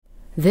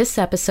This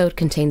episode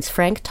contains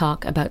frank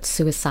talk about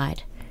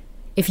suicide.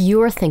 If you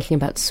are thinking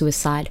about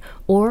suicide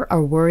or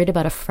are worried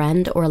about a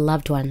friend or a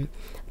loved one,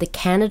 the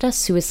Canada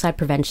Suicide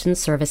Prevention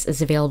Service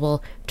is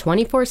available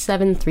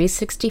 24/7,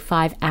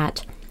 365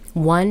 at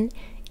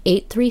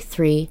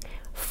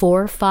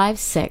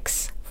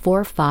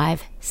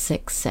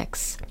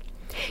 1-833-456-4566.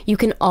 You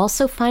can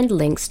also find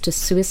links to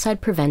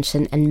suicide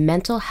prevention and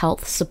mental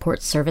health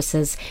support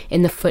services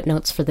in the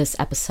footnotes for this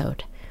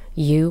episode.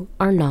 You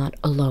are not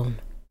alone.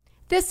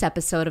 This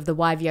episode of the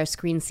YVR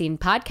Screen Scene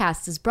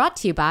podcast is brought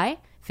to you by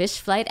Fish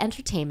Flight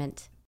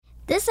Entertainment.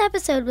 This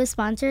episode was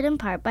sponsored in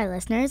part by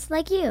listeners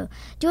like you.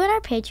 Join our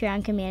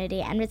Patreon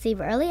community and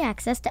receive early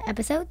access to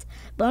episodes,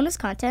 bonus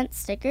content,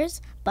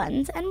 stickers,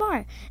 buttons, and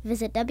more.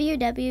 Visit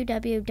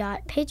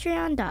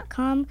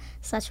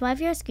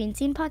www.patreon.com/YVR Screen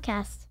Scene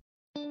podcast.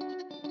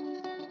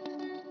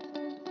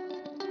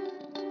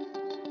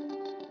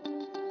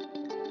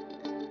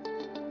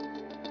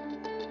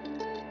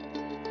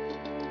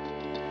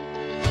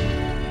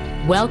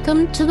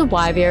 Welcome to the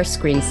YVR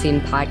Screen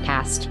Scene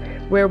podcast,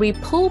 where we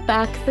pull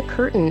back the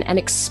curtain and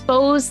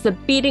expose the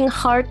beating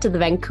heart of the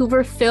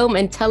Vancouver film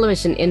and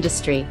television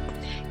industry,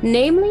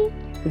 namely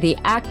the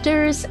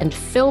actors and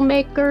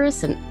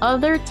filmmakers and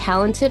other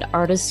talented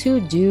artists who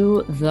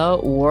do the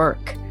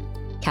work.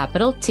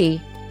 Capital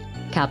T,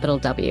 capital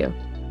W.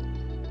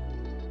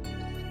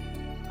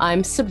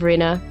 I'm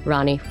Sabrina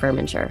Ronnie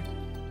Furminger.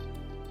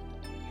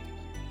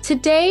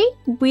 Today,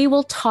 we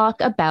will talk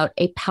about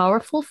a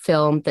powerful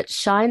film that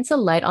shines a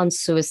light on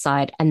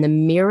suicide and the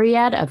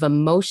myriad of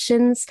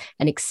emotions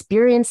and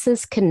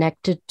experiences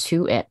connected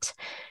to it.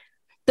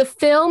 The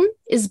film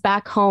is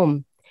Back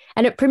Home,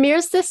 and it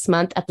premieres this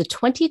month at the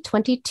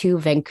 2022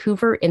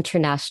 Vancouver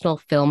International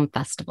Film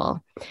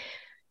Festival.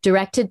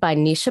 Directed by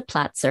Nisha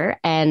Platzer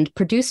and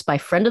produced by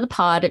friend of the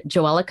pod,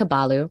 Joella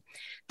Cabalu,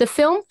 the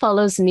film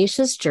follows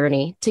Nisha's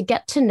journey to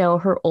get to know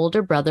her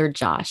older brother,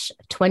 Josh,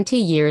 20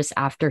 years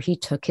after he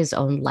took his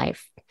own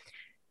life.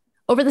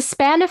 Over the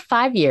span of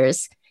 5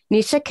 years,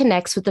 Nisha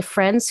connects with the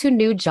friends who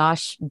knew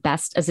Josh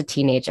best as a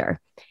teenager.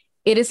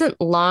 It isn't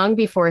long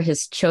before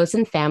his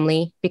chosen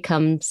family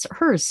becomes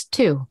hers,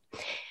 too.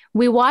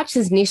 We watch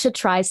as Nisha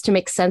tries to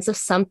make sense of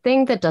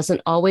something that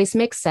doesn't always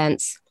make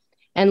sense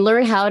and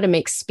learn how to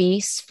make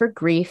space for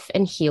grief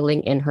and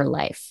healing in her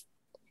life.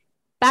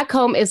 Back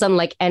Home is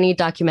unlike any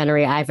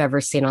documentary I've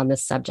ever seen on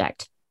this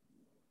subject.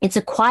 It's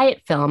a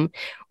quiet film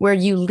where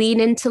you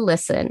lean in to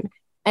listen.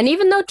 And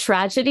even though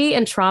tragedy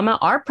and trauma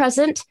are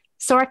present,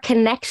 so are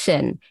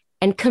connection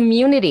and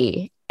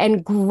community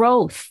and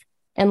growth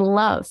and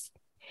love.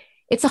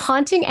 It's a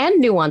haunting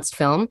and nuanced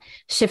film,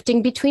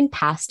 shifting between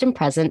past and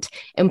present,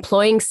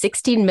 employing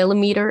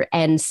 16mm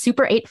and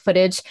Super 8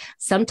 footage,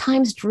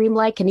 sometimes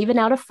dreamlike and even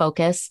out of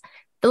focus,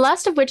 the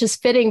last of which is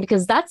fitting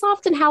because that's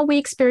often how we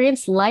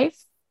experience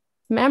life,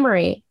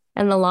 memory,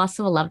 and the loss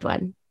of a loved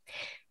one.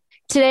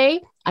 Today,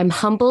 I'm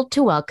humbled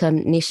to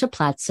welcome Nisha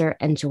Platzer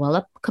and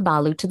Joella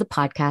Cabalu to the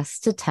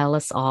podcast to tell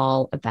us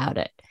all about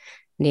it.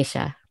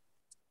 Nisha,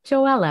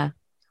 Joella,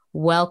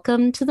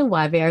 welcome to the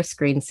YVR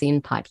Screen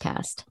Scene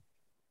podcast.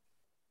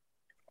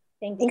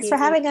 Thanks for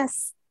having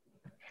us.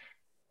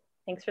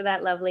 Thanks for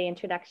that lovely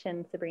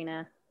introduction,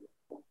 Sabrina.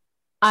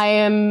 I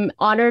am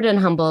honored and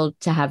humbled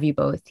to have you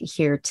both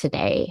here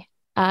today.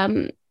 I'm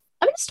going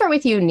to start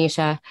with you,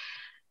 Nisha.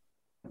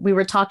 We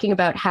were talking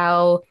about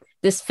how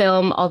this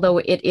film, although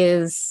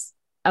it's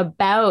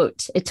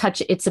about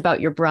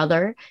your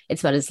brother,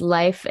 it's about his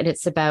life, and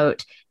it's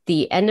about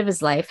the end of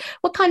his life.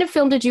 What kind of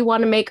film did you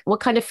want to make? What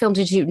kind of film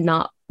did you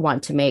not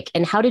want to make?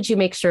 And how did you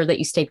make sure that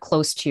you stayed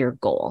close to your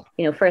goal?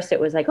 First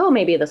it was like, oh,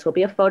 maybe this will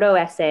be a photo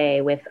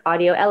essay with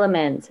audio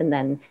elements, and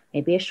then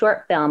maybe a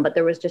short film. But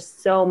there was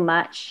just so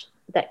much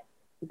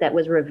that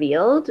was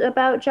revealed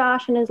about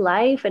Josh and his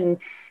life, and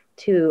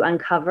to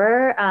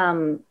uncover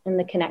and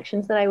the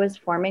connections that I was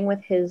forming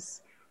with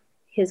his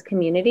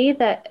community,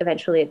 that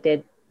eventually it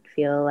did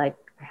feel like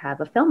I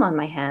have a film on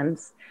my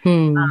hands.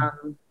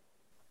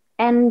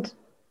 And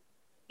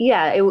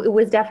yeah, it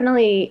was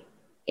definitely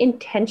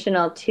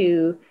intentional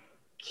to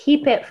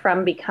keep it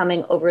from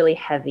becoming overly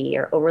heavy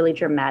or overly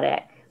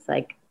dramatic. It's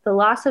like the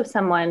loss of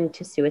someone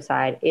to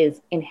suicide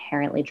is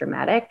inherently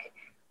dramatic.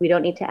 We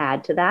don't need to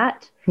add to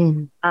that.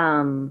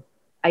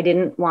 I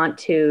didn't want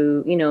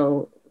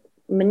to,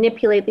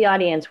 manipulate the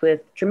audience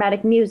with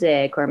dramatic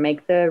music or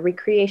make the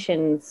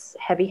recreations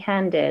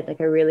heavy-handed. Like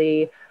I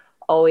really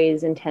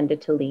always intended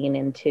to lean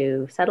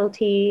into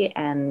subtlety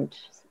and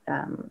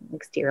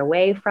steer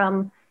away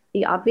from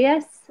the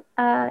obvious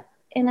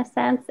in a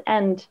sense.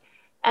 And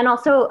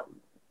also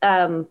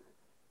from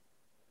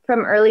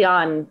early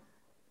on,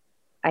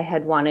 I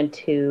had wanted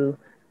to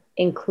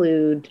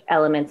include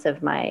elements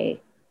of my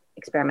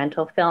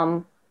experimental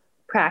film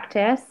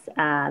practice.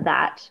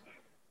 That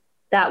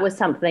was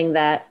something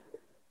that,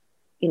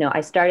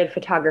 I started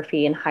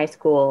photography in high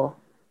school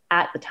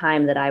at the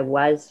time that I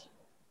was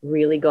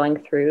really going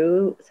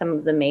through some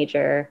of the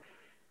major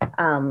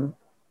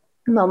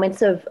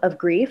moments of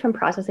grief and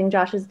processing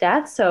Josh's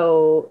death.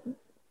 So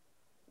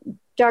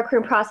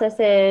darkroom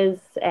processes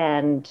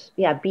and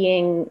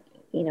being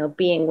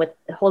with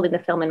holding the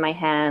film in my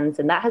hands.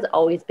 And that has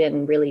always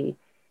been really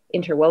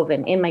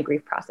interwoven in my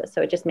grief process.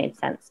 So it just made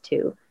sense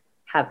to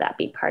have that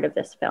be part of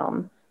this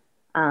film.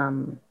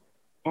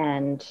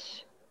 And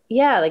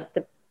yeah, like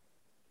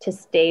to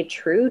stay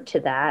true to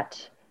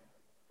that,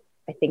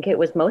 I think it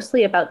was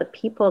mostly about the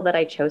people that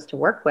I chose to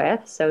work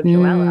with. So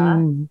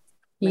Joella.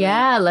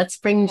 Yeah, let's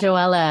bring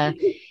Joella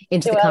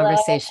into the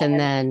conversation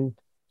then.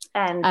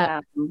 And,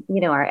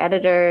 our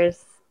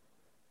editors,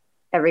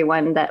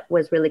 everyone that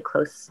was really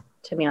close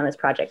to me on this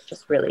project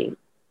just really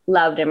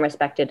loved and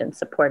respected and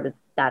supported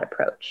that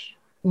approach.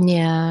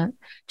 Yeah.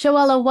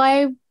 Joella,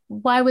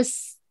 why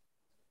was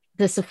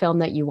this a film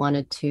that you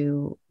wanted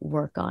to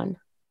work on?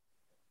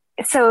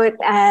 So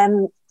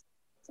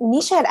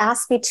Nisha had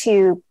asked me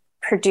to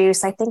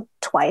produce, I think,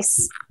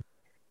 twice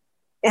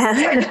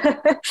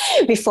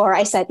before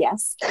I said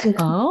yes.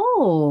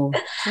 Oh,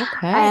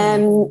 okay.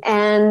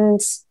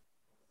 And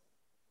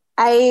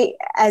I,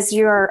 as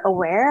you're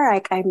aware,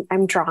 like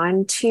I'm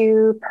drawn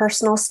to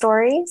personal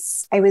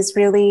stories. I was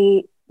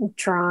really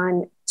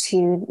drawn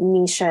to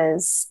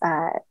Nisha's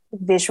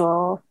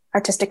visual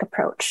artistic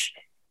approach.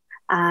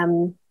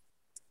 And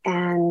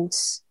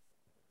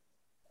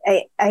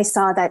I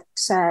saw that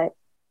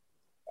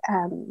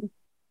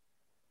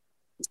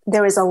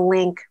there was a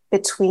link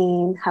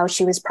between how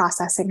she was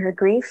processing her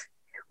grief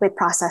with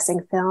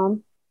processing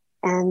film,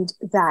 and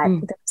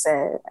that there's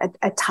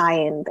a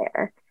tie-in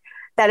there.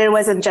 That it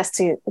wasn't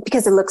just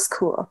because it looks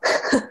cool,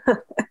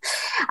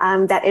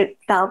 that it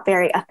felt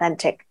very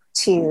authentic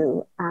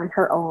to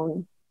her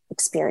own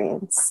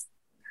experience.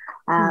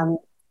 And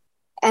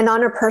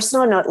on a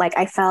personal note, like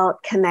I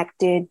felt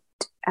connected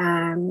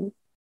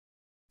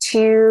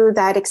to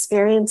that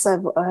experience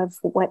of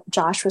what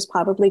Josh was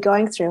probably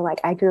going through. Like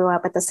I grew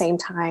up at the same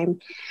time,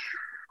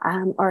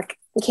 or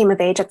came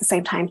of age at the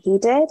same time he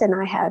did, and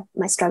I had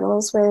my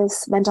struggles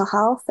with mental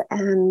health,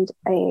 and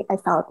I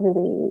felt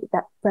really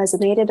that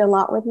resonated a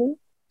lot with me.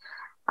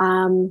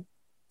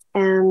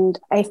 And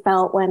I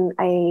felt when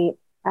I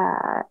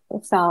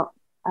felt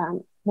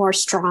more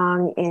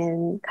strong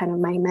in kind of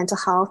my mental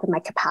health and my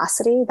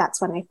capacity,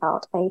 that's when I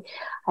felt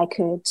I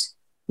could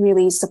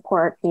really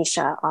support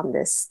Nisha on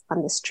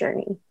this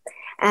journey.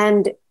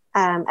 And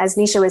as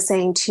Nisha was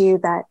saying too,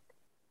 that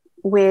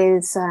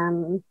with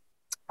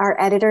our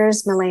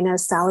editors, Milena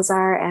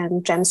Salazar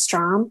and Jen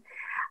Strom,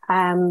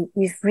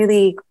 we've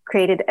really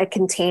created a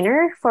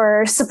container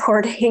for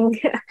supporting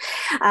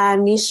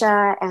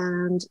Nisha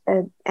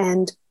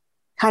and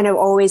kind of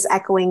always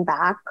echoing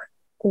back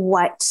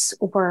what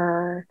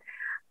were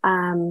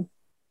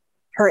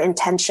her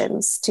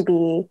intentions, to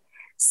be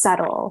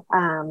subtle,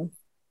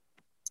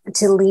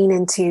 to lean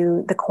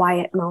into the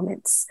quiet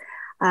moments.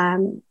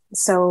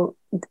 So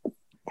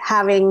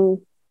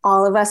having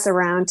all of us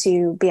around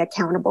to be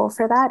accountable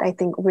for that, I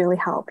think really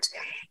helped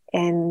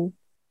in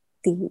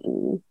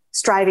the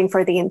striving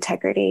for the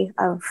integrity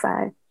of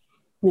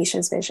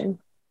Nisha's vision.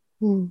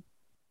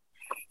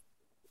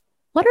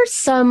 What are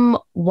some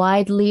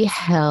widely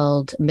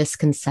held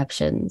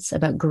misconceptions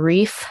about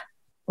grief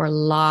or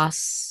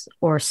loss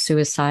or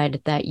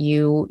suicide that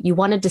you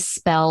want to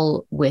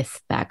dispel with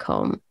back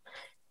home?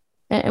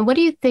 And what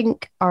do you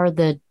think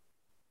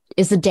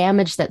is the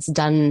damage that's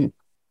done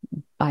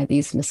by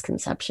these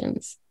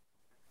misconceptions?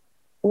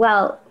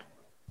 Well,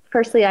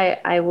 firstly,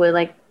 I would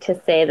like to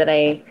say that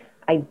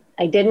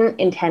I didn't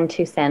intend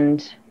to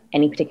send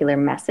any particular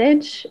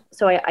message.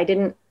 So I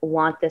didn't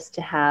want this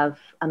to have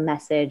a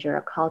message or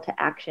a call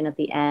to action at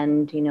the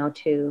end,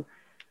 to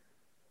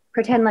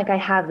pretend like I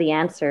have the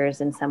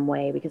answers in some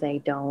way, because I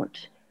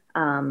don't.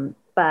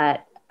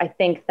 But I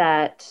think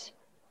that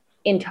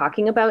in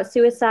talking about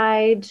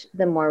suicide,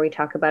 the more we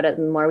talk about it,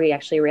 the more we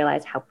actually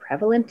realize how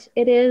prevalent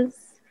it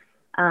is.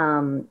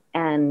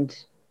 And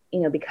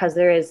because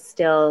there is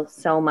still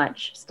so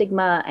much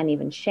stigma and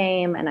even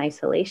shame and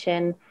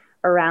isolation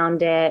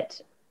around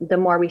it, the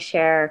more we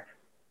share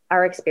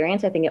our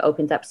experience, I think it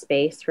opens up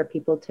space for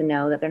people to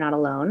know that they're not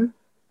alone.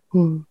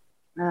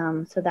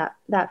 So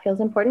that feels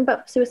important.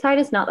 But suicide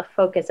is not the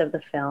focus of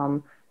the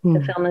film.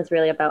 The film is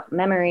really about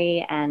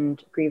memory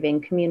and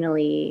grieving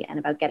communally and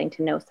about getting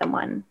to know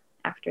someone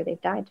after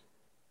they've died.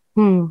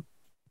 I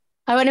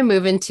want to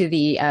move into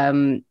the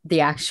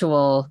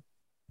actual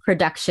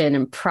production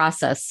and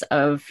process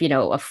of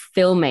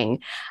filming.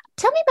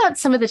 Tell me about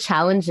some of the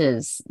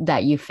challenges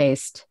that you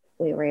faced.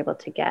 We were able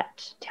to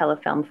get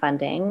telefilm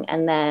funding,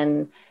 and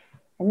then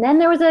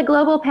there was a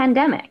global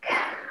pandemic.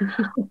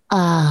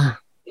 That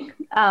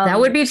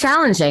would be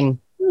challenging.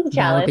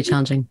 That would be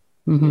challenging.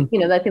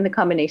 I think the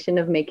combination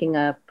of making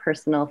a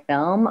personal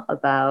film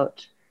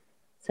about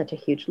such a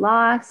huge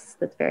loss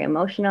that's very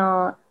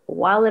emotional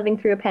while living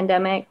through a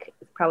pandemic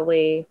is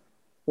probably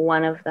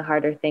one of the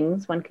harder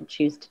things one could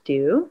choose to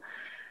do.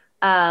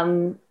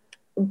 But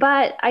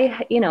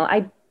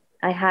I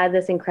had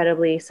this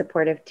incredibly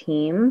supportive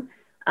team.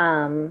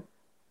 And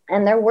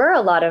there were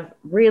a lot of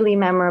really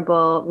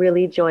memorable,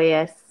 really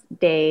joyous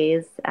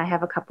days. I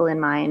have a couple in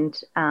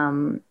mind.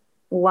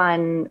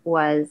 One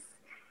was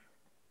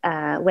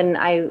when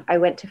I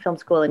went to film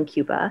school in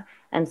Cuba.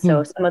 And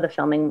so some of the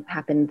filming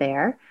happened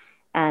there.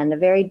 And a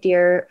very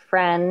dear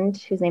friend,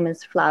 whose name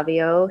is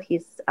Flavio,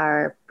 he's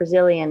our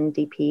Brazilian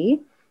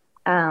DP.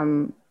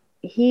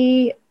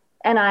 He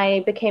and I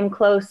became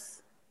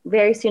close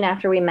very soon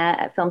after we met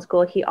at film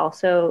school. He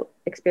also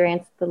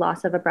experienced the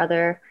loss of a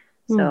brother.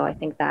 So I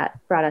think that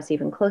brought us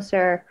even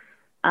closer.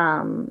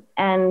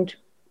 And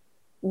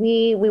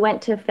we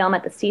went to film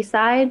at the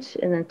seaside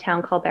in a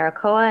town called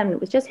Baracoa, and it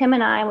was just him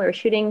and I. We were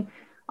shooting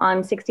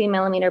on 16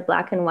 millimeter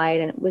black and white,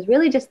 and it was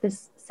really just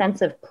this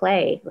sense of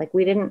play. Like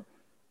we didn't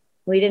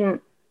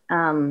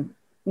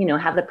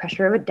have the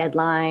pressure of a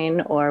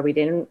deadline, or we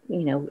didn't,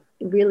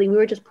 really, we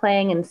were just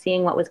playing and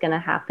seeing what was going to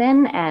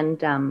happen. And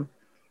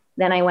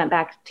then I went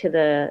back to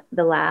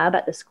the lab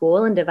at the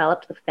school and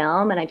developed the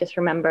film. And I just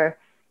remember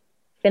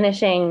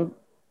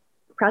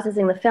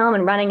processing the film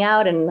and running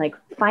out and like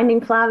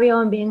finding Flavio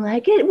and being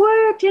like, it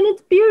worked and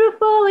it's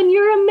beautiful and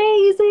you're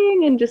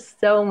amazing. And just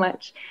so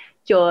much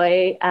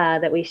joy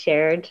that we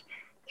shared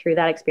through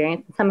that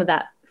experience. Some of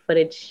that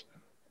footage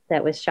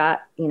that was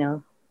shot,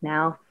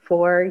 now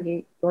 4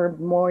 or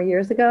more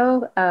years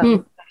ago,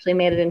 actually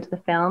made it into the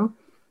film.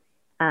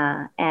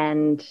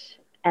 And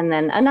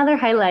then another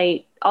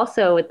highlight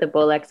also with the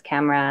Bolex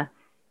camera,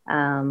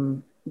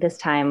 this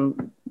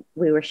time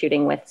we were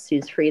shooting with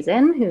Suze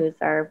Friesen, who's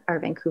our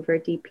Vancouver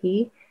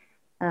DP.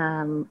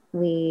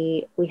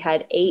 We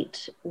had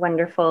 8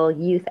 wonderful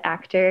youth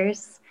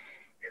actors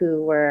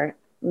who were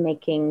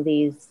making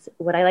these,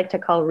 what I like to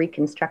call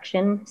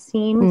reconstruction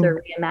scenes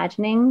or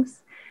reimaginings.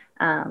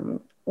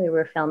 We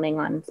were filming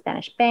on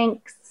Spanish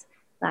Banks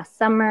last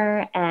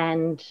summer,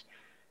 and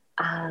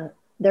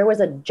there was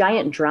a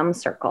giant drum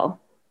circle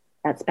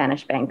at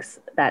Spanish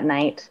Banks that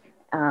night.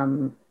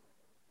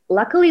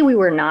 Luckily, we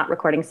were not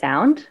recording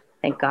sound,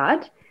 thank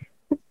God,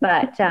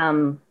 but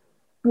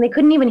they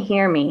couldn't even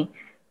hear me.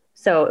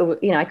 So,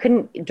 I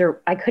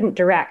couldn't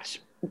direct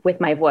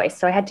with my voice.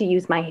 So I had to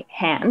use my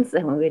hands,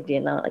 and we would,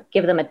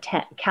 give them a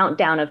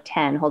countdown of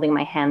 10, holding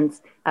my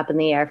hands up in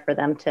the air for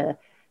them to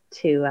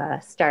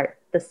start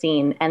the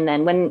scene. And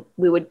then when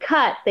we would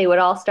cut, they would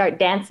all start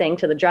dancing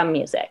to the drum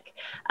music.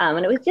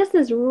 And it was just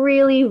this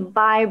really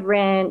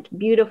vibrant,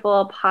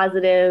 beautiful,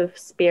 positive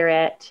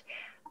spirit.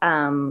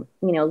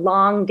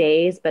 Long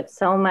days, but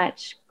so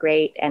much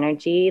great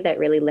energy that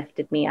really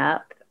lifted me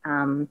up.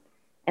 And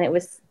it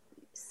was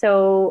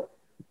so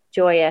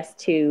joyous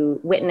to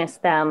witness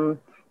them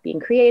being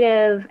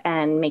creative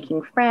and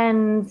making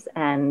friends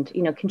and,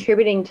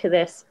 contributing to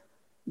this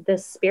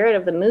spirit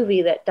of the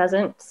movie that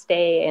doesn't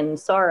stay in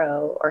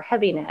sorrow or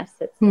heaviness.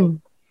 It's,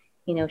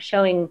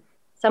 showing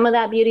some of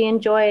that beauty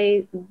and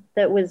joy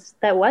that was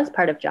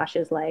part of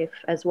Josh's life,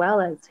 as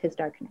well as his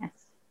darkness.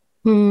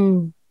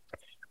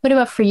 What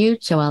about for you,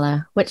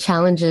 Joella? What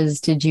challenges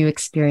did you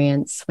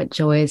experience? What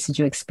joys did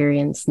you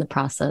experience in the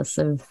process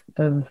of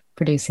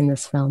producing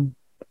this film?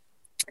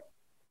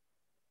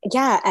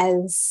 Yeah,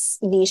 as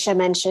Nisha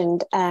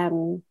mentioned,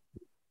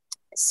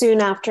 soon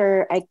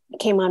after I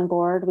came on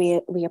board, we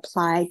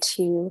applied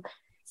to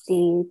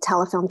the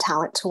Telefilm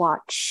Talent to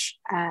Watch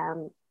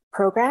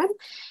program,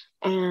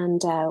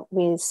 and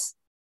with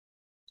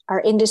our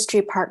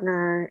industry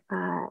partner,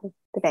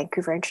 the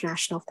Vancouver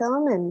International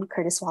Film and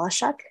Curtis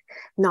Walashuk,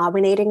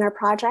 nominating our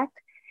project.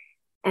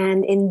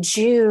 And in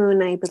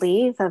June, I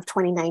believe, of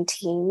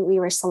 2019, we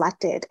were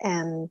selected,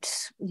 and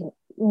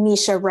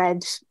Nisha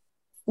read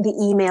the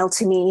email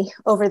to me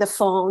over the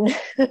phone.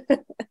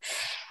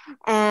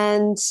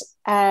 And,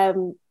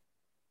 and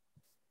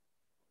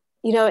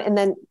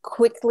then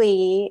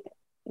quickly,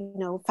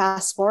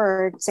 fast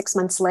forward 6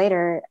 months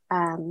later,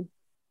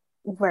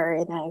 we're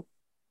in a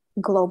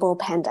global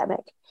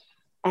pandemic.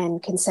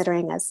 And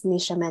considering, as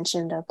Nisha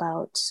mentioned,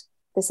 about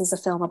this is a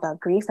film about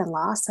grief and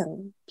loss,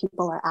 and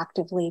people are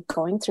actively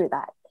going through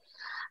that.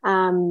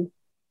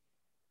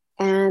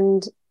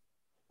 And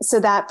so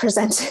that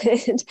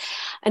presented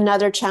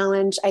another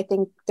challenge. I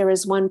think there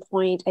was one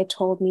point I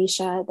told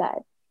Nisha that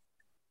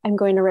I'm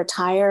going to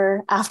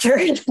retire after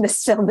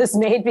this film is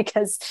made,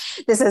 because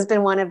this has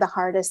been one of the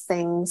hardest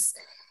things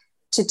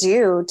to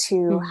do.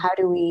 How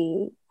do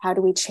we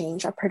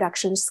change our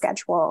production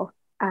schedule?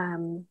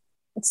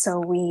 So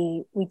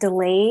we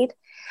delayed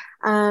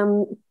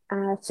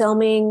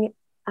filming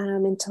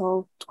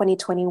until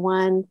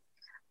 2021,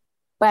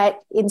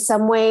 but in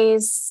some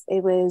ways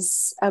it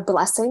was a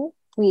blessing.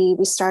 We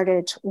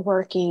started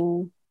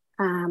working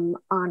on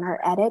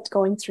our edit,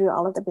 going through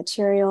all of the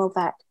material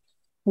that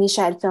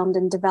Nisha had filmed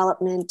in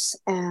development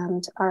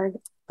and our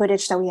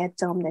footage that we had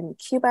filmed in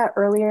Cuba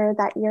earlier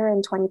that year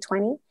in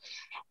 2020.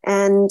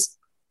 And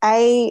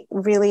I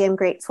really am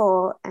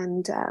grateful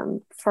and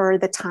for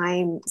the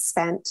time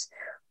spent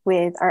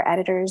with our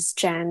editors,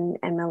 Jen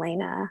and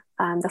Milena,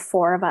 the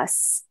 4 of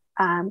us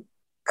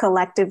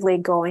collectively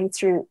going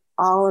through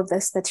all of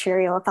this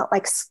material. It felt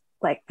like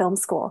film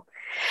school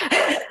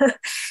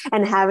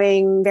and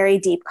having very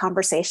deep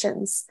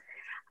conversations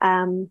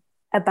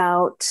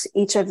about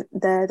each of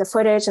the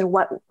footage and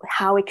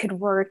how it could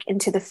work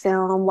into the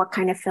film, what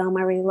kind of film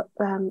are we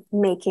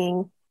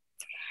making.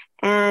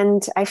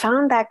 And I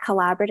found that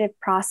collaborative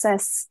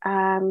process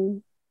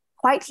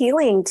quite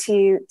healing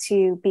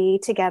to be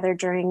together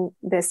during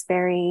this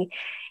very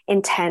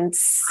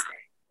intense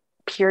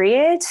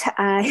period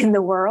in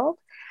the world,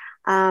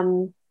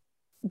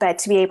 but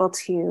to be able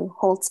to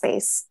hold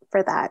space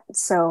for that.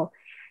 So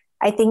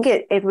I think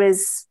it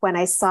was when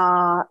I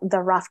saw the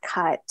rough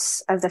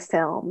cut of the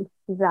film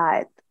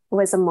that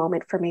was a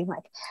moment for me,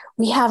 like,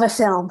 we have a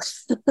film.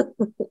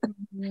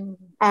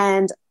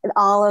 And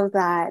all of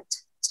that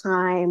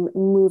time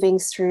moving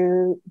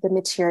through the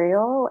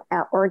material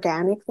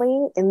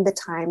organically in the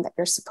time that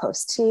you're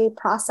supposed to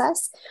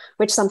process,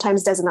 which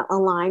sometimes doesn't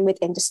align with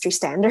industry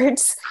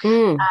standards.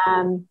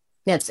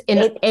 It's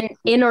an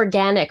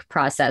inorganic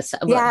process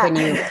when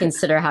you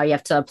consider how you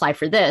have to apply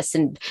for this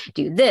and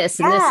do this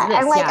and this and this.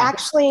 And like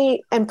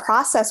actually and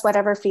process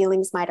whatever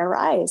feelings might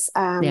arise.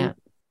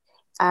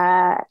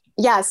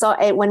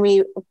 So when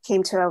we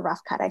came to a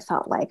rough cut, I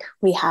felt like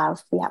we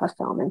have a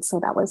film, and so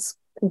that was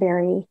a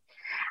very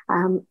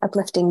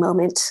uplifting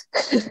moment.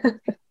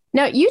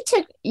 Now you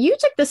took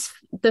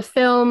the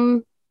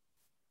film,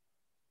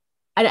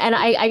 and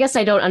I guess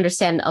I don't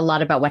understand a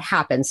lot about what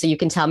happened, so you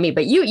can tell me.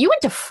 But you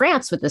went to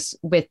France with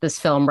this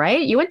film,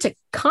 right? You went to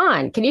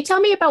Cannes. Can you tell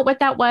me about what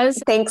that was?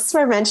 Thanks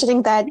for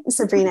mentioning that,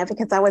 Sabrina,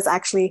 because that was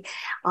actually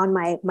on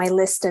my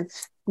list of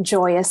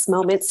joyous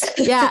moments.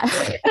 Yeah.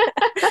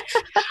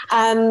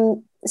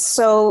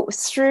 So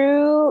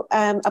through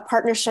a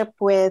partnership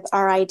with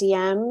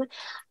RIDM,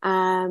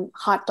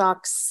 Hot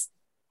Docs,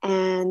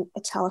 and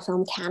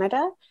Telefilm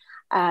Canada,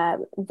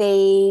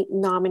 they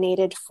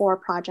nominated 4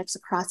 projects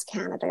across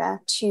Canada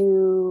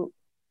to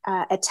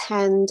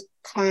attend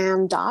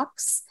Cannes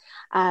Docs,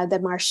 the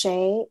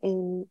Marché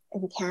in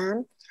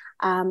Cannes,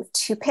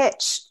 to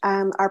pitch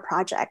our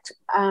project.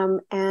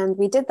 And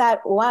we did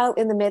that while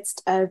in the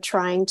midst of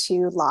trying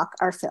to lock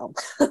our film.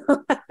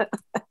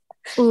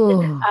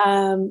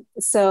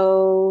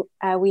 So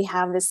we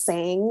have this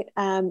saying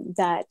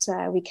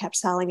that we kept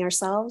telling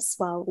ourselves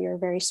while we were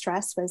very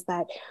stressed, was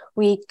that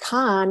we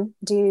can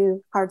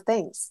do hard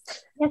things.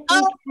 Yes, we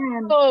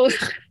can.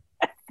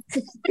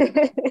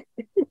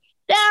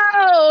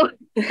 No.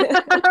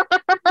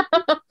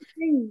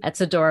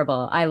 That's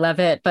adorable. I love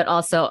it, but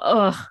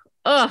also,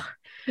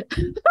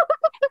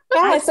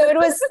 Yeah, so it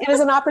was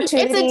an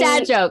opportunity. It's a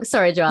dad joke.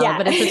 Sorry, Joella,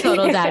 but it's a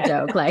total dad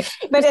joke. Like,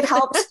 but it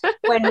helped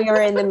when we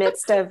were in the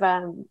midst of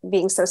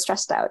being so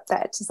stressed out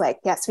that it's like,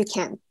 yes, we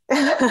can.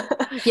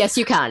 Yes,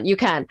 you can. You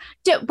can.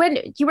 When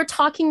you were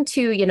talking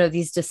to,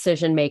 these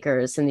decision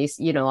makers and these,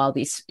 all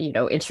these,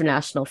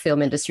 international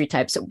film industry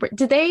types,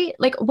 did they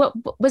what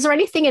was there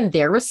anything in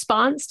their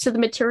response to the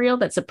material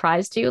that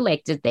surprised you?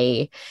 Like, did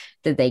they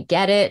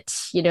get it?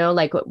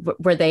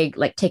 Were they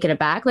like taken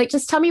aback? Like,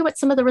 just tell me what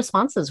some of the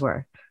responses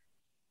were.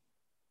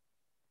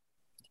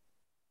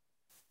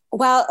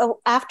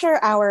 Well,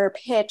 after our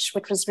pitch,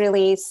 which was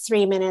really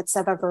 3 minutes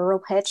of a verbal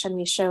pitch, and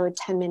we showed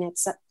 10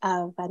 minutes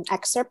of an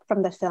excerpt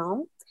from the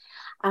film,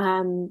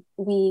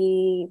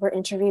 we were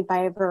interviewed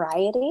by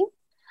Variety,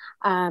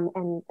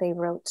 and they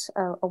wrote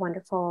a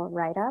wonderful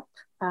write-up.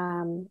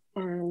 And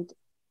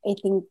I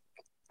think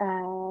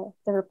the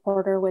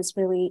reporter was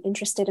really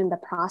interested in the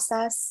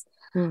process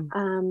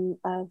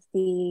of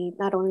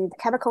not only the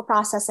chemical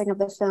processing of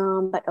the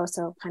film, but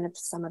also kind of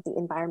some of the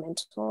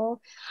environmental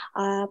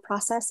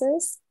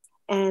processes.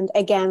 And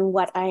again,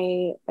 what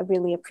I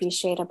really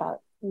appreciate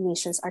about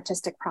Nisha's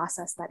artistic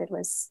process, that it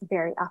was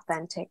very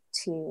authentic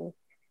to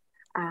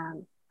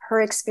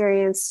her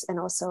experience, and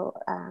also,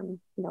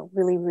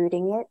 really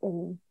rooting it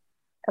in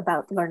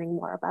about learning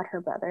more about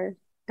her brother.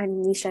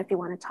 And Nisha, if you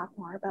want to talk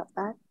more about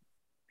that.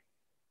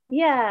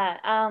 Yeah.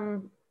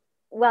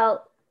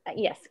 Well,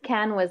 yes,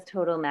 Cannes was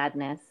total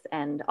madness,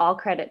 and all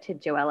credit to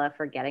Joella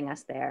for getting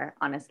us there,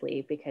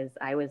 honestly, because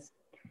I was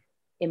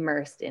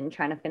immersed in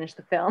trying to finish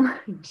the film.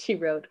 She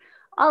wrote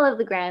all of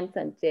the grants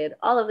and did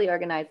all of the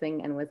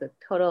organizing and was a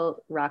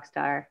total rock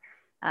star.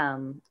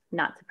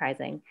 Not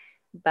surprising,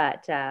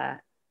 but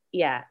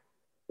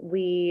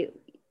we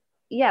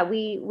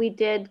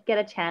did get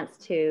a chance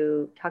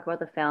to talk about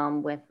the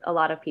film with a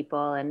lot of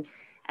people, and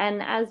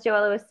as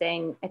Joella was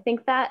saying, I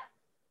think that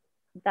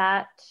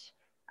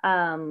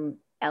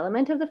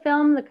element of the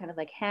film, the kind of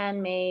like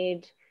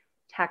handmade,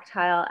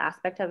 tactile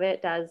aspect of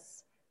it,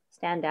 does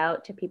stand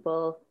out to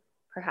people,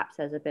 perhaps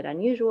as a bit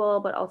unusual,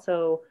 but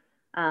also,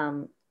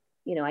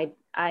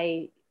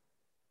 I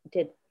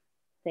did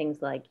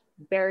things like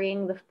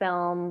burying the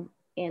film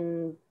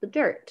in the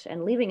dirt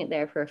and leaving it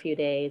there for a few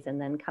days, and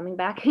then coming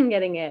back and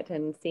getting it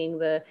and seeing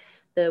the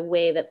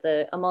way that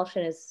the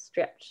emulsion is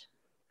stripped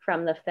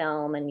from the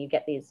film, and you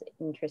get these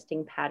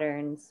interesting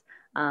patterns.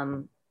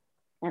 And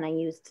I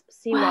used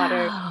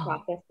seawater to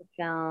process the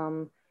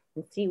film,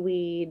 and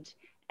seaweed,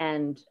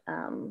 and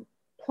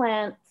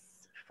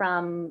plants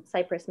from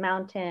Cypress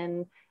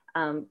Mountain.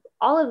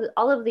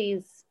 All of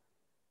these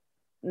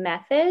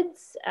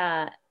methods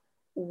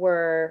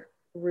were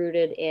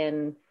rooted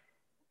in,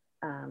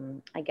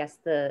 I guess,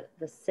 the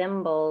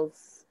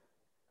symbols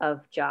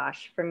of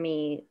Josh. For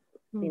me,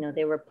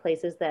 they were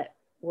places that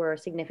were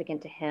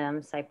significant to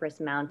him: Cypress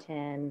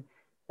Mountain,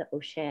 the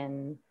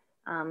ocean,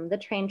 the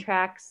train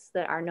tracks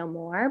that are no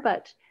more,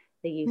 but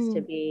they used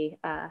to be,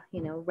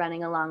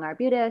 running along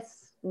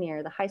Arbutus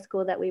near the high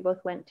school that we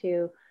both went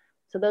to.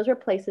 So those were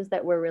places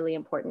that were really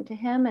important to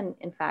him. And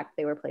in fact,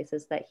 they were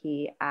places that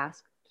he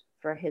asked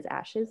for his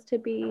ashes to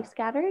be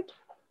scattered.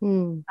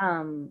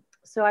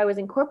 So I was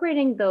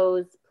incorporating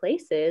those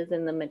places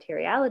in the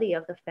materiality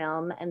of the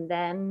film. And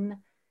then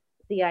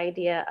the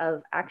idea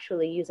of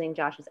actually using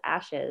Josh's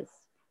ashes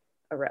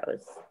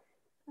arose.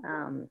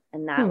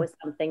 And that was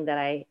something that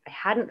I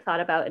hadn't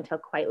thought about until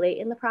quite late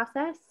in the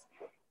process,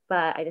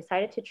 but I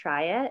decided to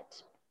try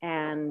it.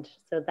 And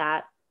so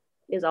that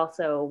is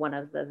also one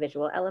of the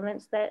visual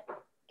elements that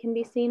can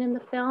be seen in the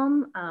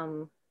film,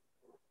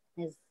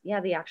 is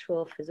the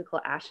actual physical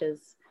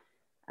ashes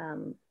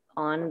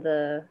on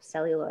the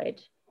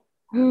celluloid.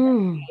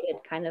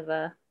 Created kind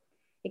of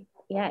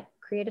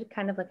created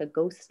kind of like a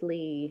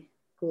ghostly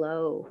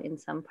glow in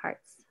some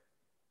parts.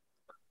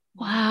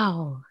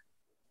 Wow.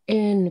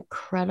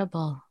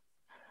 Incredible.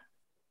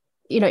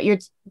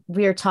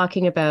 We are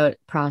talking about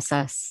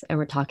process and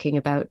we're talking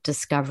about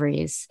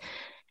discoveries.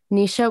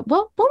 Nisha,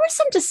 what were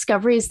some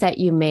discoveries that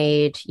you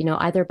made,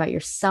 either about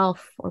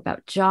yourself or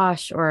about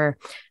Josh or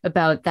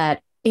about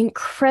that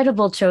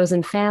incredible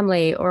chosen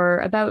family or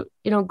about,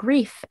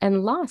 grief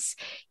and loss,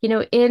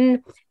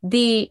 in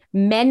the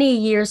many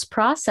years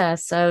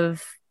process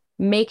of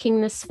making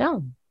this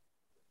film?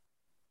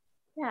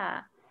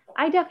 Yeah,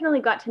 I definitely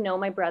got to know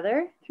my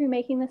brother through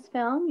making this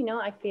film.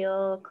 I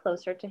feel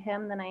closer to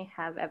him than I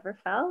have ever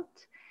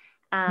felt,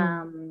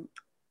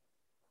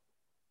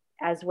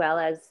 as well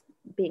as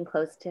being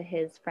close to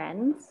his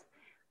friends,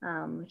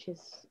 which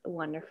is a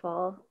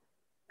wonderful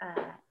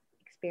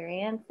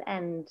experience,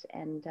 and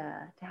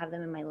to have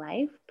them in my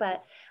life.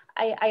 But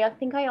I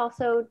think I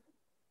also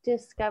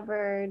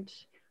discovered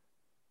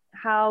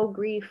how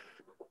grief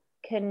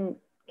can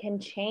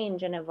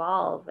change and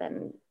evolve,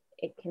 and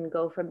it can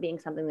go from being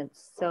something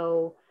that's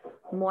so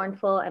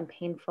mournful and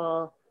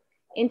painful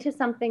into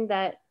something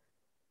that,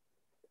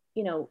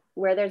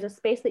 where there's a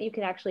space that you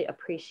can actually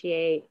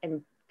appreciate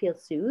and feel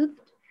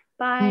soothed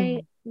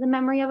by the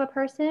memory of a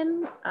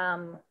person.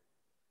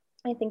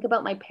 I think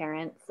about my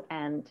parents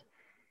and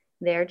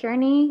their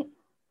journey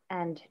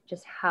and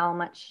just how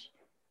much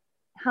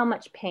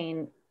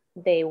pain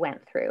they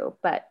went through.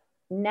 But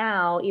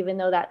now, even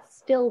though that's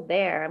still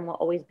there and will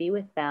always be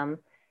with them,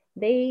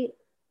 they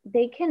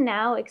can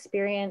now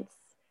experience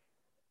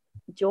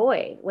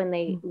joy when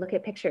they look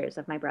at pictures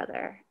of my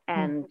brother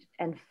and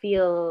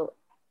feel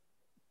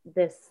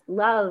this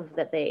love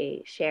that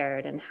they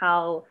shared, and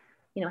how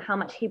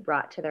much he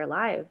brought to their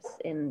lives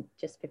in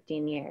just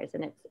 15 years.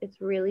 And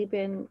it's really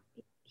been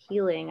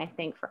healing, I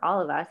think, for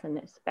all of us, and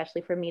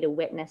especially for me to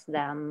witness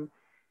them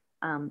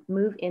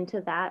move into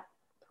that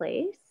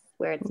place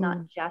where it's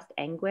not just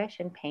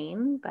anguish and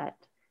pain, but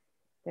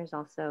there's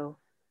also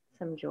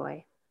some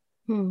joy.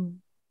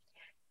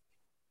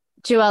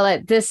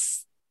 Joella,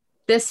 this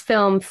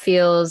film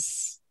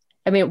feels,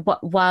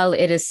 while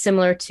it is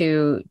similar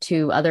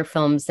to other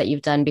films that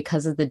you've done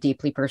because of the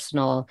deeply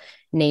personal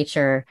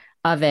nature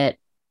of it,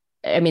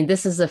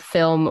 this is a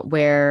film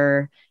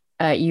where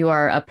you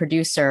are a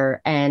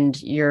producer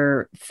and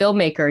your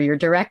filmmaker, your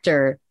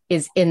director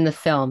is in the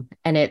film,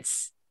 and it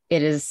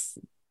is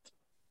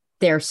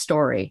their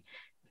story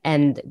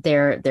and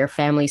their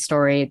family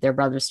story, their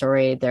brother's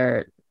story,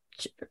 their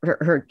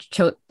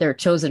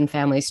chosen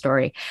family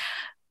story.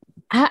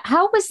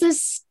 How was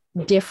this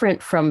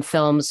different from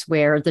films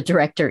where the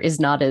director is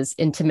not as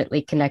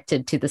intimately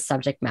connected to the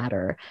subject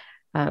matter,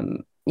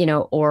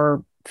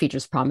 or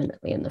features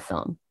prominently in the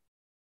film?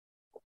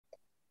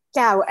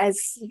 Yeah,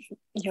 as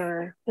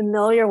you're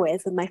familiar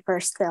with my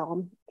first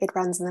film, It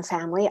Runs in the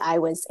Family, I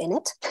was in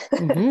it,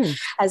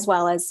 as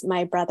well as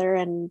my brother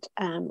and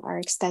our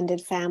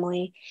extended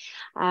family.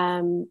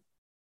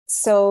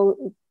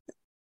 So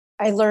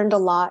I learned a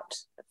lot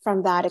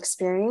from that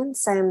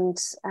experience, and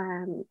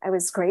I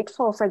was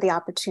grateful for the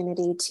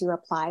opportunity to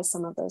apply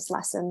some of those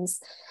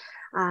lessons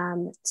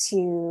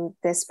to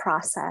this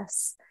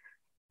process.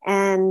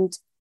 And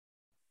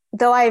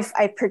though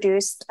I've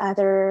produced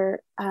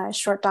other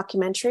short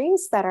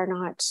documentaries that are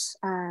not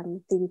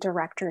the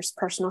director's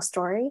personal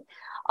story,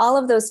 all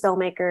of those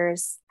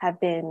filmmakers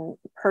have been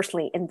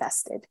personally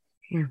invested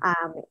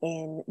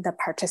in the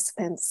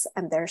participants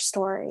and their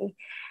story.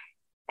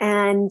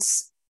 And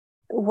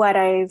what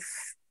I've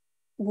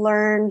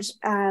learned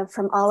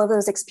from all of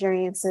those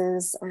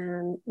experiences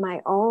and my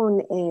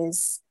own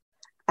is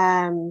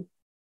that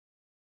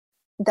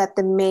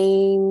the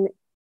main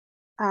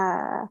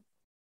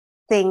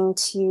thing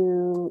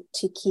to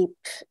keep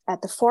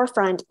at the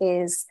forefront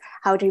is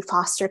how to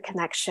foster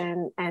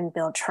connection and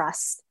build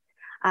trust,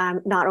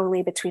 not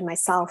only between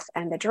myself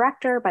and the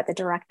director, but the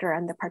director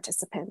and the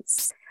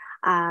participants.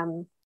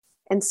 And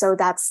so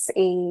that's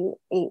a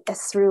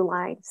through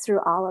line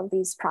through all of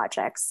these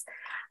projects,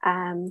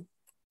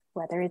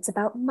 whether it's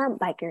about mountain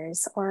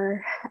bikers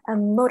or a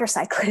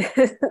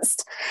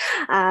motorcyclist.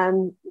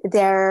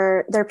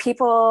 They're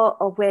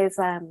people with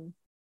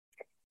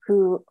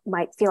who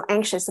might feel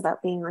anxious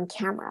about being on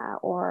camera,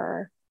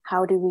 or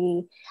how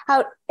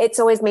it's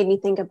always made me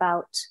think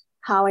about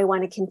how I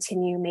want to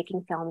continue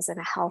making films in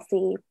a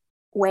healthy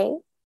way.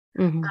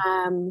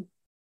 Mm-hmm.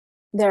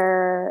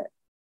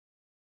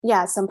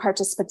 Some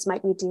participants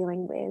might be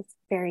dealing with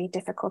very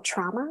difficult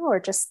trauma or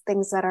just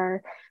things that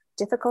are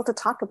difficult to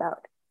talk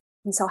about.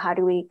 And so how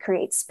do we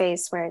create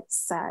space where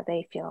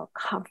they feel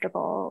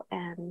comfortable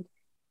and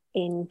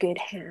in good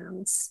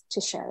hands to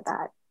share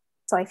that?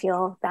 So I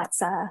feel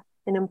that's an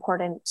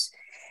important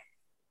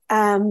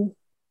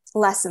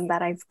lesson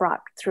that I've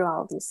brought through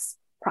all these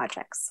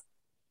projects.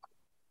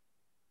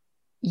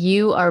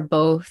 You are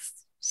both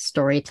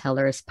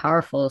storytellers,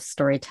 powerful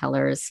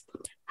storytellers.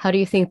 How do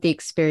you think the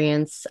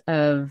experience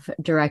of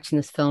directing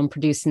this film,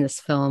 producing this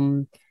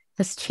film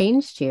has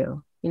changed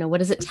you? What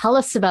does it tell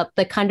us about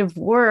the kind of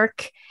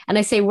work? And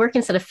I say work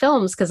instead of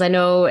films, because I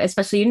know,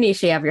 especially you,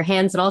 Nisha, you have your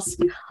hands in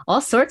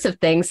all sorts of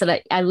things. And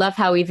I love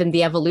how even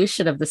the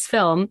evolution of this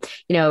film,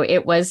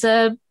 it was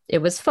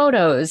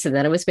photos, and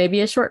then it was maybe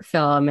a short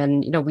film.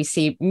 And, we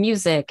see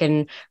music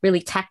and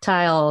really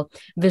tactile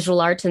visual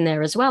art in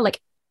there as well.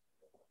 Like,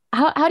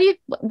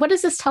 what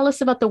does this tell us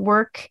about the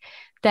work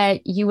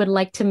that you would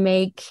like to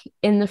make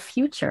in the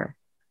future?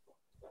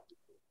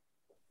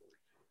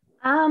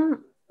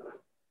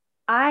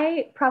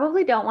 I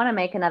probably don't want to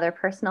make another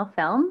personal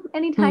film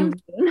anytime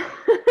soon.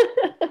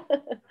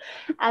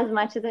 As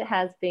much as it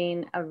has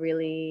been a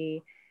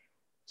really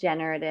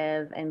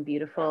generative and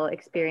beautiful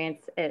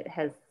experience, it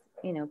has,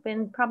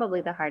 been probably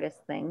the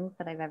hardest thing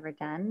that I've ever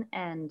done.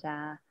 And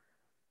I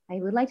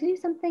would like to do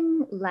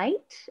something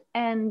light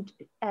and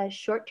a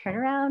short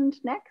turnaround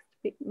next,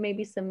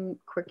 maybe some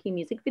quirky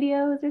music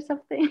videos or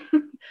something.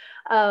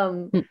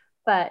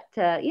 But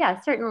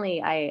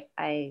certainly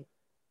I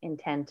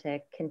intend to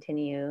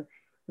continue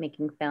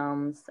making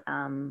films.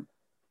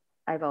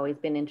 I've always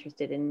been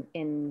interested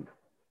in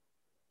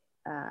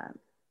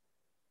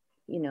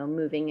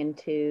moving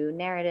into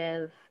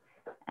narrative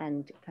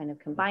and kind of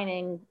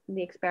combining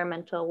the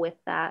experimental with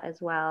that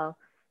as well.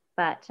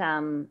 But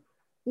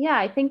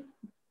I think,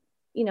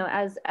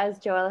 as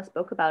Joella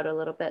spoke about a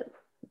little bit,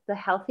 the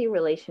healthy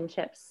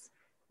relationships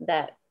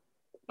that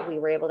we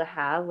were able to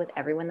have with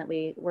everyone that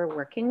we were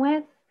working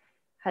with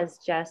has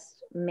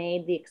just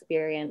made the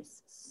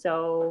experience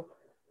so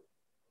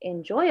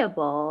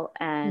enjoyable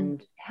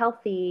and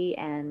healthy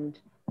and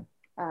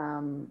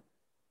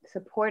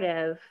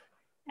supportive.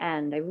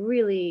 And I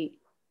really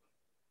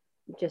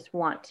just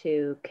want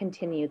to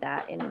continue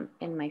that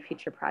in my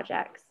future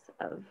projects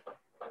of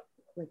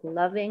like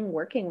loving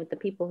working with the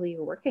people who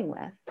you're working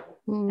with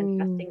and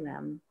trusting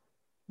them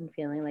and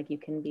feeling like you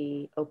can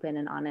be open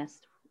and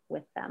honest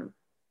with them.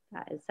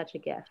 That is such a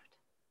gift.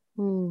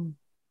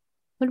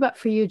 What about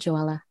for you,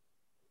 Joella?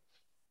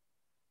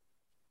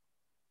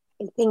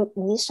 I think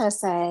Nisha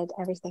said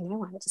everything I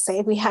wanted to say.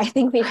 I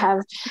think we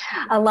have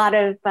a lot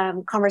of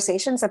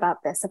conversations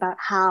about this, about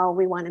how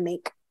we want to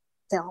make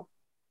film,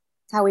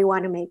 how we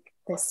want to make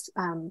this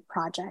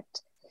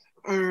project.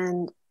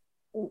 And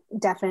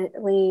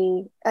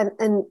definitely, and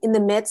in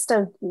the midst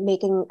of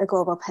making a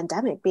global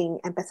pandemic, being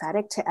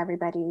empathetic to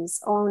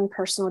everybody's own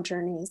personal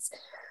journeys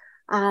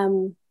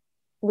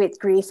with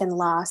grief and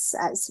loss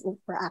as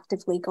we're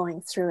actively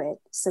going through it.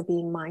 So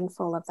being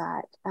mindful of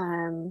that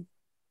and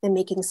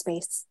making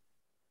space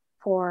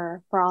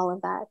for all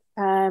of that.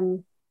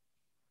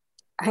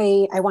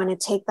 I want to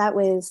take that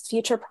with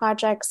future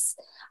projects.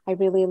 I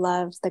really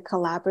love the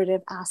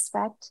collaborative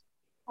aspect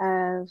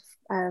of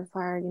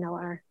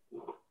our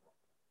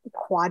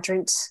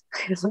quadrant.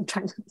 I'm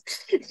trying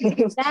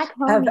to back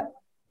home.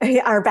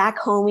 Our back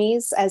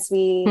homies, as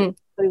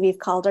we've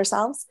called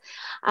ourselves,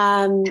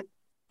 and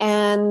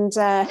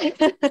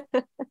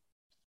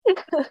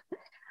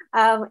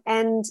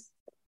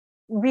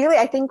really,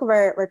 I think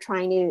we're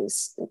trying to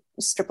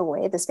strip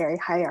away this very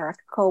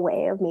hierarchical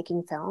way of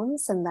making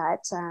films, and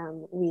that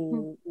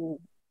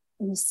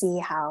we see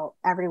how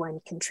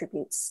everyone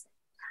contributes,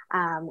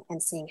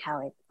 and seeing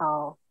how it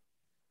all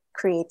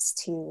creates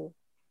to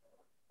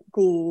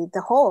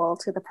the whole,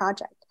 to the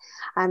project.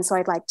 So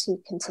I'd like to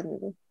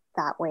continue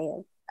that way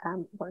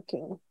of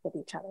working with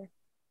each other.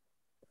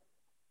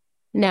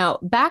 Now,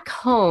 back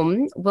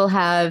home, we'll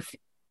have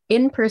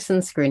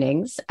in-person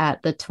screenings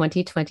at the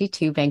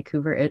 2022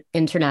 Vancouver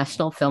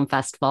International Film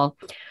Festival.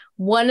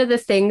 One of the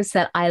things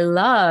that I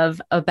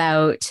love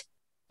about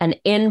an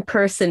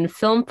in-person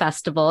film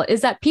festival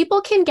is that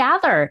people can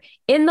gather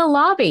in the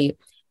lobby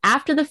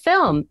after the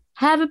film,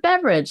 have a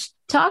beverage,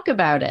 talk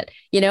about it,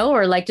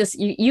 or like just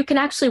you can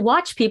actually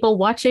watch people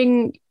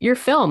watching your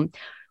film.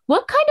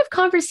 What kind of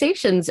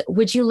conversations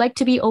would you like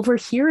to be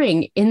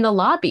overhearing in the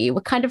lobby?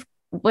 What kind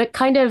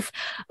of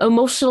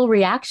emotional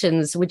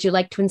reactions would you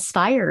like to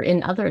inspire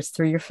in others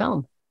through your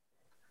film?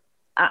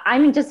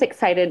 I'm just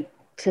excited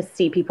to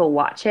see people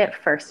watch it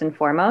first and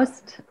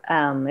foremost.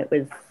 It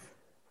was,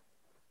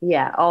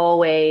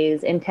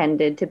 always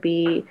intended to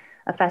be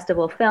a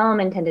festival film,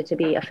 intended to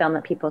be a film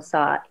that people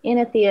saw in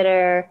a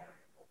theater,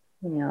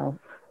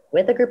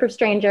 with a group of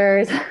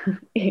strangers,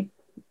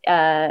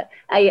 I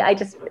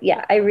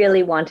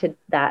really wanted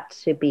that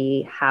to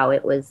be how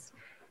it was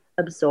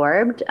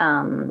absorbed,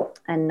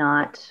 and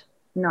not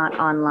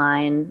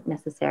online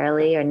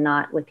necessarily, or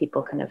not with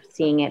people kind of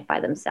seeing it by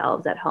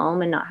themselves at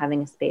home and not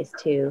having a space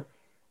to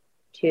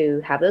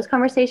have those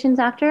conversations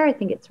after. I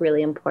think it's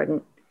really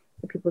important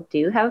that people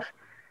do have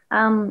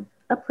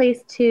a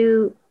place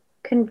to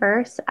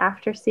converse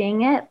after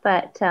seeing it.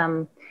 But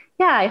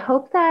I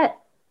hope that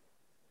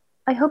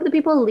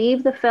people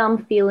leave the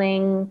film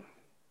feeling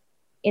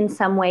in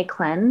some way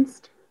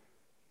cleansed,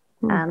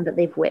 that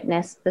they've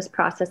witnessed this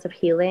process of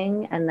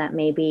healing, and that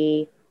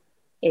maybe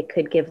it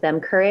could give them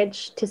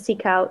courage to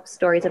seek out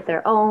stories of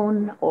their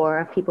own, or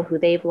of people who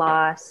they've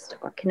lost,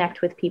 or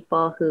connect with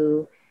people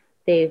who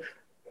they've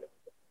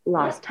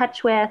lost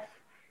touch with,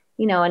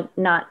 and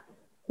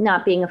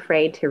not being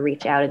afraid to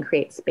reach out and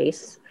create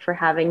space for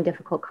having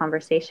difficult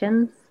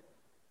conversations.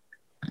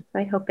 So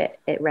I hope it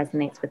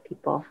resonates with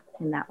people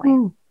in that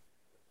way.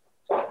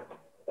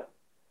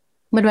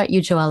 What about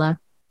you, Joella?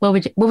 What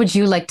would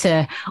you like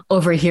to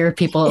overhear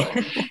people?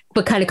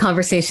 What kind of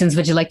conversations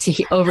would you like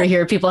to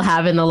overhear people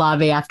have in the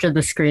lobby after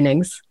the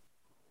screenings?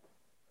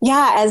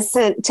 Yeah, as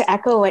to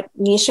echo what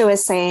Nisha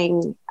was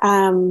saying,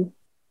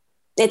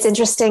 it's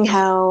interesting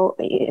how,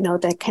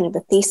 the kind of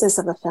the thesis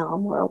of the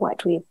film, or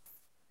what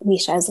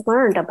Nisha has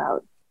learned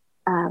about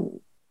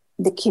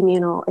the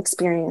communal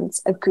experience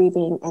of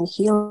grieving and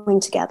healing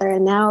together.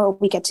 And now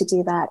we get to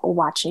do that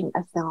watching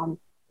a film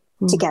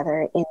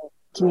together in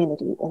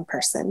community, in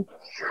person.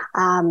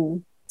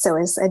 So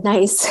it's a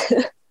nice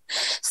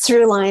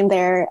through line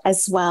there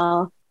as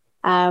well.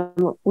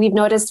 We've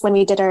noticed when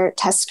we did our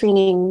test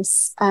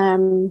screenings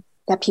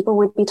that people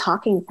would be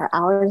talking for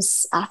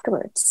hours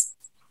afterwards,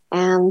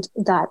 and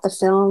that the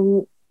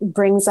film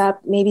brings up,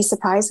 maybe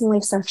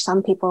surprisingly for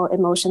some people,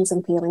 emotions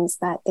and feelings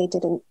that they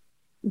didn't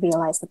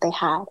realize that they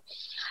had.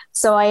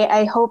 So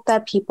I hope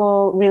that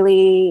people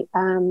really,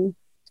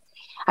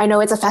 I know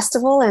it's a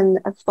festival and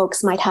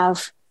folks might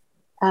have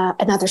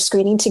another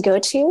screening to go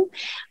to,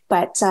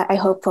 but I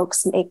hope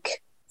folks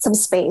make some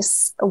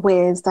space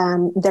with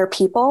their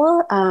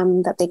people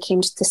that they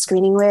came to the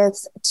screening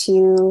with,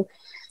 to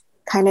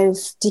kind of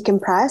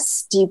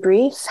decompress,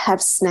 debrief,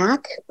 have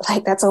snack.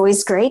 Like, that's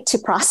always great to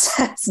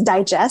process,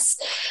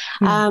 digest,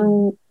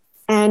 and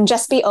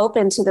just be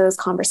open to those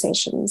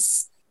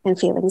conversations and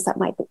feelings that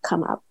might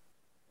come up.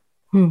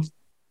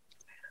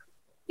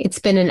 It's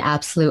been an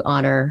absolute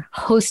honor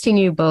hosting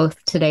you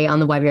both today on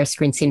the YVR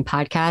Screen Scene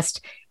podcast.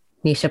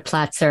 Nisha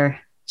Platzer,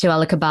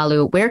 Joella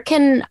Cabalu, where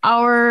can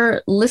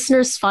our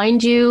listeners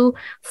find you,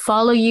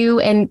 follow you,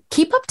 and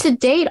keep up to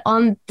date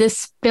on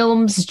this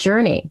film's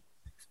journey?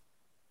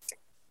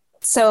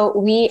 So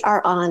we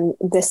are on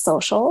the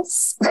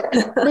socials.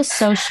 The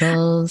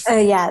socials.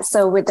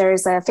 So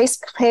there's a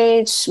Facebook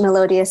page,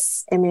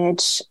 Melodious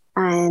Image,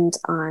 and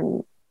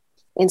on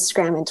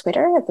Instagram and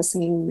Twitter at the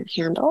same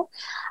handle.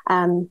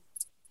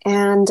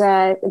 And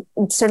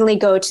certainly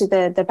go to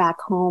the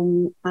Back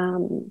Home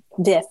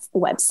VIF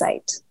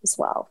website as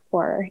well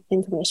for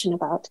information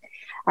about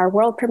our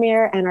world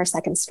premiere and our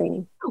second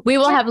screening. We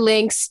will have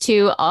links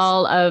to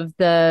all of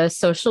the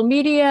social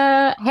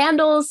media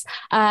handles,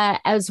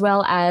 as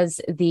well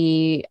as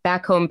the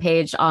Back Home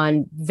page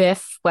on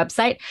VIF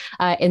website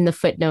in the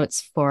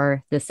footnotes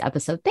for this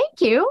episode.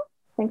 Thank you.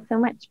 Thanks so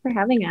much for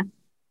having us.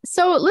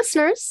 So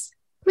listeners,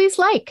 please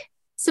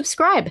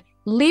subscribe.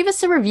 Leave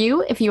us a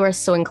review if you are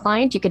so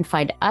inclined. You can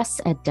find us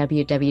at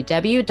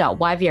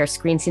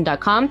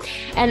www.yvrscreenscene.com.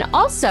 And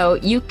also,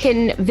 you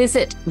can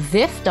visit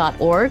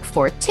vif.org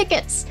for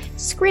tickets,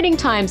 screening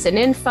times, and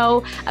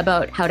info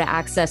about how to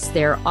access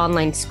their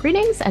online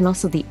screenings and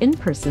also the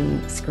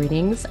in-person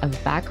screenings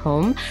of Back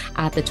Home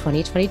at the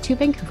 2022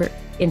 Vancouver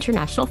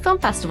International Film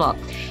Festival.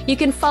 You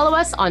can follow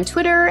us on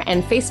Twitter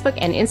and Facebook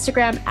and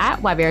Instagram at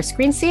YVR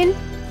Screen Scene.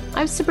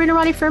 I'm Sabrina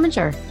Ronnie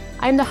Furminger.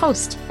 I'm the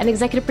host and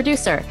executive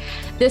producer.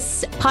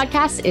 This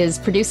podcast is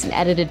produced and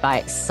edited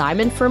by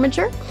Simon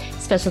Furminger.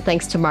 Special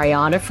thanks to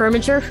Mariana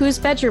Furminger, whose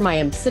bedroom I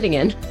am sitting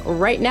in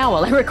right now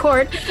while I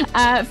record,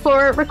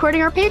 for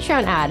recording our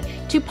Patreon ad.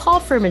 To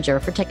Paul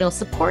Furminger for technical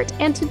support,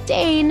 and to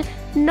Dane,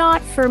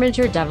 not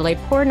Furminger Devilay,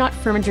 poor not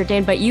Furminger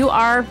Dane, but you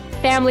are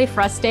family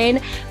for us, Dane,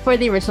 for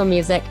the original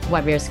music.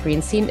 YVR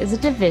Screen Scene is a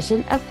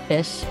division of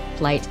Fish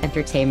Flight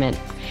Entertainment.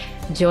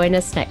 Join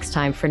us next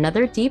time for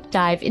another deep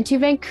dive into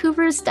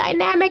Vancouver's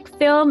dynamic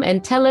film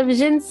and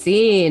television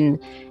scene.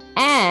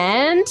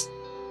 And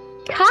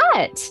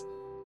cut!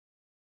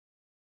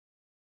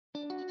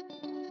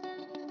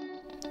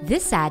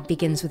 This ad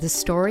begins with a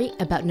story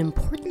about an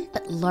important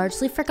but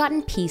largely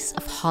forgotten piece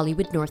of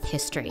Hollywood North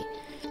history,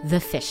 the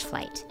fish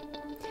flight.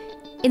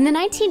 In the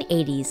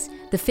 1980s,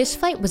 the fish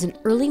flight was an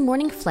early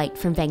morning flight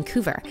from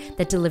Vancouver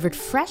that delivered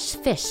fresh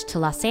fish to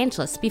Los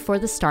Angeles before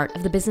the start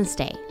of the business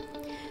day.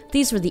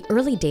 These were the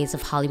early days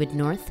of Hollywood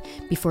North,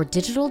 before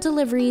digital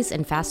deliveries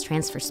and fast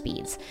transfer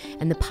speeds,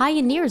 and the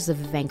pioneers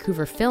of the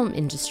Vancouver film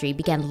industry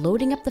began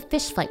loading up the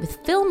fish flight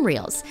with film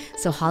reels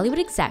so Hollywood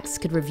execs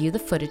could review the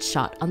footage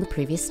shot on the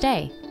previous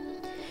day.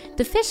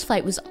 The Fish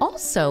Flight was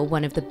also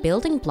one of the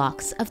building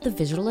blocks of the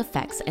visual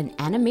effects and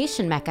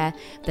animation mecca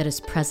that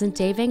is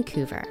present-day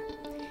Vancouver.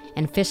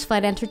 And Fish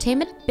Flight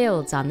Entertainment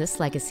builds on this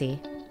legacy.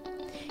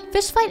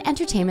 Fish Flight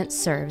Entertainment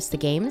serves the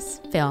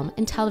games, film,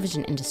 and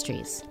television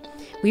industries.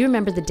 We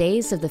remember the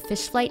days of the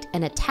Fish Flight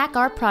and attack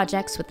our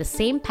projects with the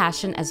same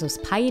passion as those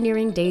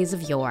pioneering days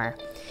of yore.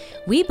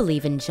 We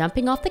believe in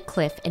jumping off the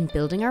cliff and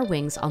building our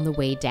wings on the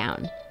way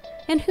down.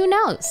 And who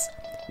knows?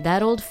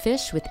 That old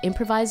fish with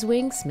improvised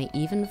wings may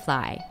even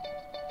fly.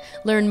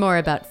 Learn more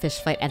about Fish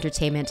Flight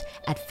Entertainment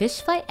at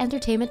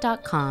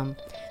fishflightentertainment.com.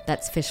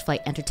 That's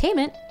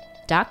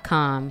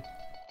fishflightentertainment.com.